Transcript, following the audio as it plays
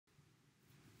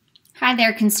Hi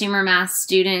there, consumer math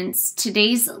students.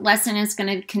 Today's lesson is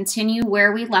going to continue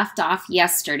where we left off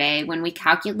yesterday when we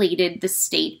calculated the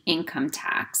state income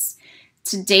tax.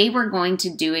 Today we're going to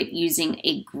do it using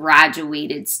a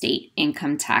graduated state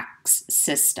income tax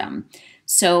system.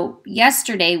 So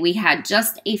yesterday we had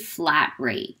just a flat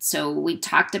rate. So we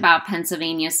talked about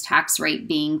Pennsylvania's tax rate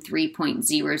being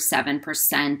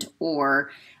 3.07% or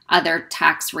other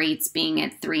tax rates being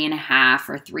at 3.5%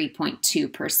 or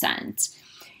 3.2%.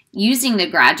 Using the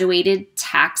graduated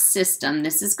tax system,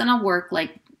 this is going to work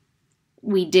like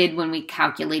we did when we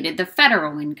calculated the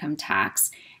federal income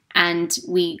tax. And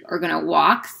we are going to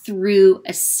walk through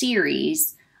a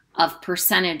series of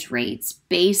percentage rates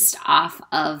based off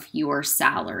of your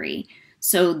salary.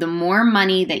 So the more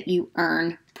money that you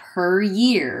earn per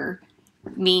year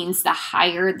means the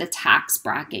higher the tax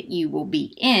bracket you will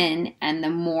be in and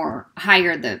the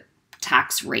higher the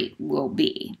tax rate will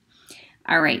be.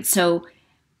 All right, so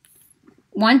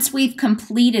once we've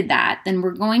completed that, then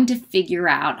we're going to figure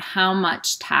out how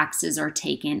much taxes are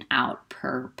taken out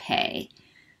per pay.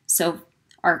 So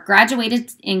our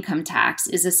graduated income tax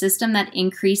is a system that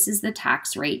increases the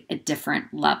tax rate at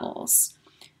different levels.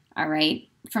 All right.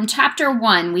 From chapter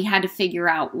 1, we had to figure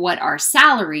out what our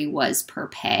salary was per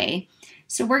pay.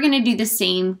 So we're going to do the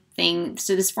same thing.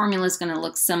 So this formula is going to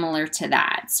look similar to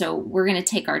that. So we're going to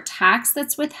take our tax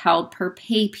that's withheld per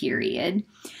pay period.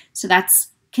 So that's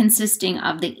consisting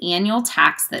of the annual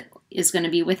tax that is going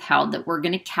to be withheld that we're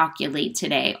going to calculate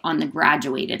today on the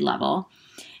graduated level.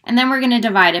 And then we're going to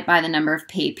divide it by the number of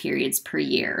pay periods per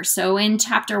year. So in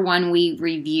chapter 1, we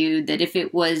reviewed that if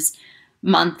it was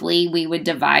monthly, we would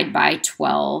divide by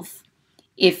 12.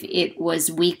 If it was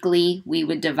weekly, we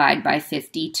would divide by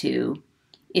 52.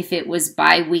 If it was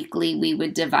bi-weekly, we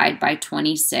would divide by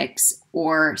 26,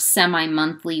 or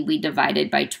semi-monthly, we divided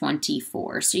by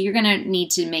 24. So you're going to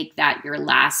need to make that your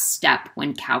last step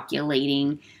when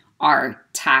calculating our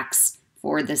tax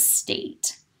for the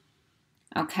state.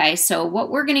 Okay, so what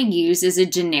we're going to use is a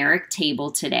generic table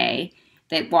today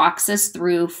that walks us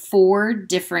through 4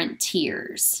 different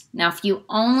tiers. Now, if you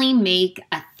only make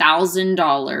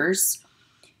 $1,000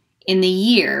 in the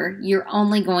year, you're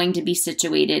only going to be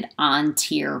situated on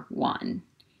tier 1.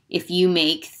 If you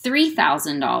make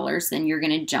 $3,000, then you're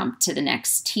going to jump to the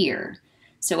next tier.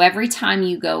 So every time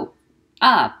you go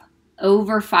up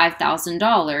over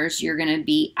 $5,000, you're going to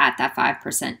be at that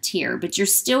 5% tier, but you're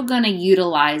still going to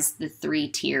utilize the 3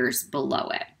 tiers below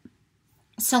it.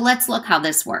 So let's look how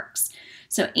this works.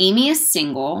 So Amy is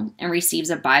single and receives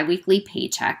a biweekly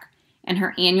paycheck, and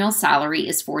her annual salary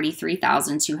is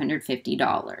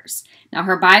 $43,250. Now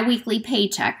her biweekly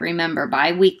paycheck, remember,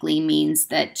 biweekly means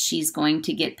that she's going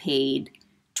to get paid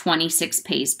 26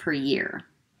 pays per year.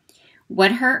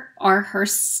 What are her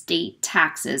state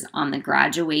taxes on the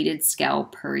graduated scale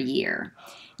per year?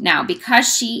 Now, because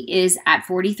she is at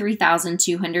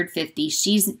 $43,250,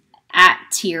 she's at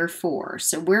tier 4.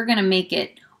 So we're going to make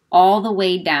it all the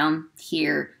way down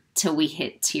here till we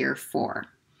hit tier 4.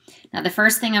 Now, the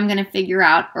first thing I'm going to figure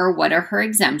out are what are her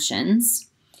exemptions.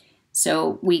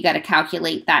 So we got to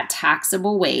calculate that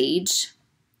taxable wage.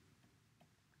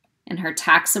 And her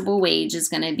taxable wage is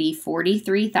going to be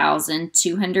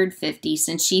 $43,250.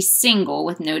 Since she's single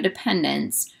with no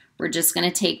dependents, we're just going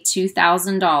to take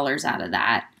 $2,000 out of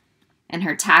that. And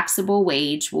her taxable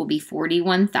wage will be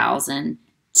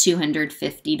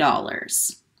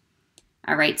 $41,250.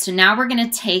 All right, so now we're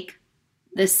going to take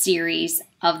the series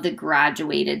of the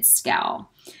graduated scale.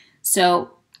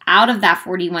 So out of that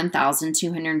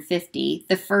 $41,250,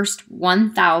 the first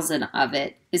 $1,000 of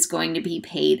it is going to be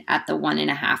paid at the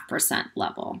 1.5%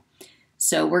 level.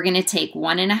 So we're going to take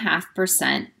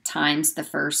 1.5% times the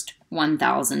first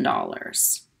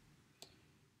 $1,000.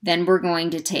 Then we're going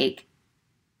to take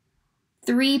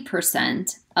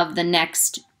 3% of the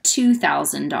next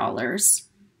 $2,000,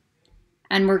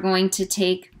 and we're going to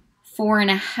take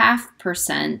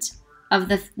 4.5% of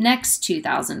the next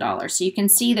 $2,000. So you can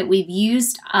see that we've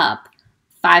used up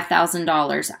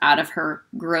 $5,000 out of her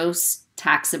gross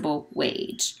taxable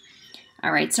wage.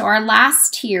 All right, so our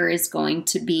last tier is going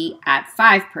to be at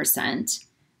 5%,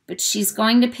 but she's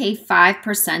going to pay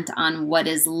 5% on what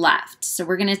is left. So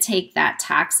we're going to take that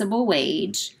taxable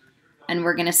wage and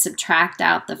we're going to subtract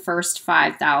out the first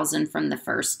 $5,000 from the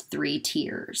first 3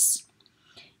 tiers.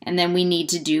 And then we need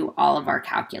to do all of our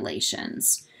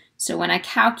calculations. So when I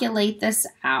calculate this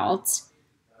out,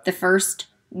 the first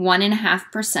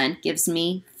 1.5% gives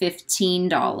me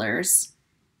 $15.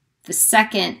 The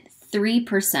second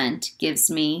 3% gives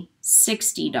me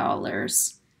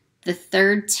 $60. The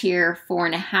third tier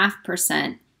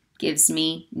 4.5% gives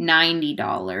me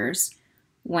 $90.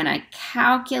 when I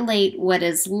calculate what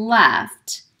is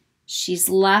left, she's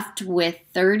left with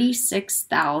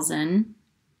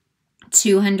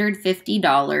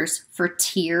 $36,250 for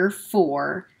Tier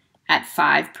 4 at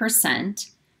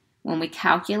 5%. When we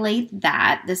calculate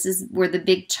that, this is where the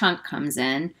big chunk comes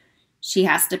in. She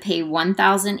has to pay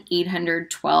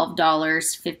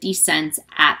 $1,812.50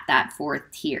 at that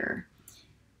 4th tier.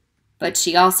 But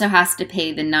she also has to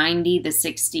pay the 90, the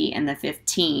 60, and the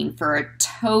 15 for a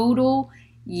total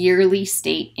yearly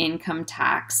state income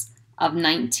tax of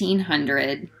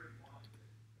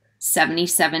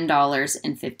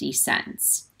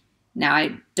 $1,977.50. Now,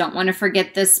 I don't want to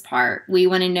forget this part. We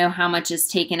want to know how much is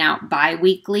taken out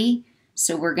biweekly.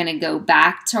 So we're going to go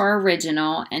back to our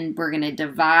original and we're going to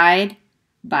divide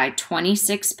by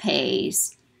 26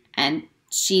 pays. And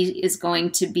she is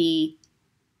going to be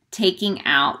taking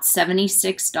out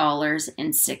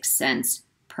 $76.06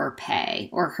 per pay.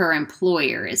 Or her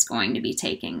employer is going to be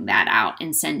taking that out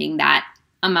and sending that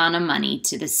amount of money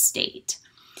to the state.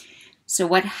 So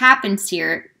what happens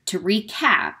here, to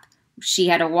recap, she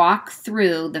had to walk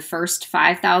through the first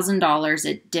 $5,000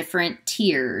 at different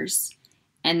tiers,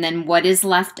 and then what is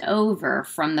left over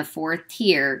from the 4th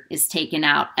tier is taken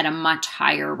out at a much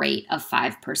higher rate of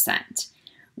 5%.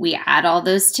 We add all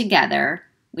those together,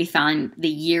 we find the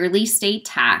yearly state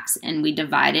tax, and we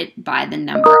divide it by the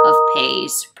number of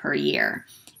pays per year.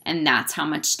 And that's how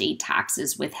much state tax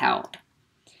is withheld.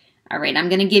 All right, I'm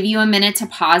going to give you a minute to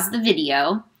pause the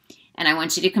video. And I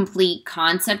want you to complete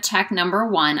concept check number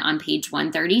 1 on page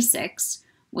 136.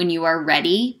 When you are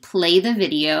ready, play the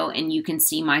video and you can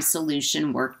see my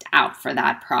solution worked out for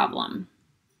that problem.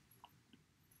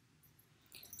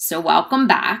 So welcome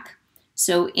back.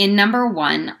 So in number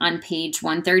 1 on page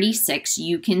 136,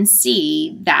 you can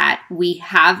see that we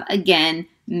have again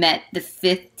met the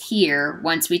 5th tier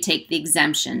once we take the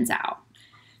exemptions out.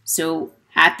 So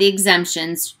at the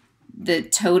exemptions, the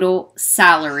total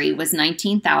salary was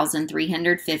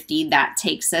 $19,350. That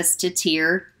takes us to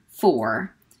Tier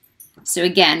 4. So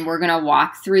again, we're going to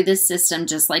walk through this system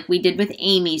just like we did with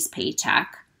Amy's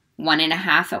paycheck.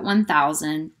 1.5% at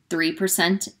 $1,000,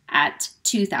 3% at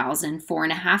 $2,000,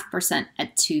 4.5%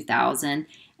 at $2,000,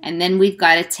 and then we've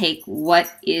got to take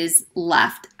what is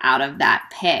left out of that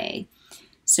pay.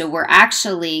 So we're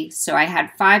actually, so I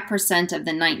had 5% of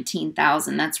the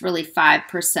 $19,000. That's really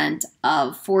 5%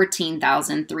 of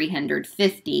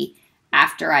 $14,350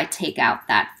 after I take out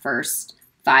that first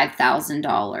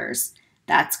 $5,000.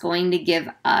 That's going to give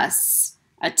us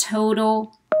a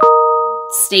total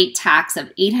state tax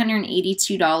of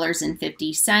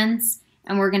 $882.50,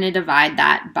 and we're going to divide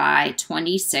that by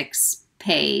 26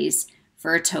 pays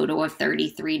for a total of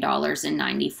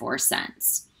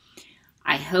 $33.94.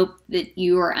 I hope that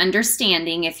you are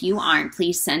understanding. If you aren't,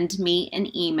 please send me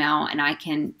an email and I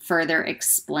can further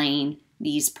explain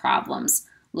these problems.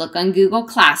 Look on Google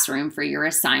Classroom for your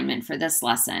assignment for this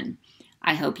lesson.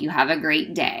 I hope you have a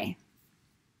great day.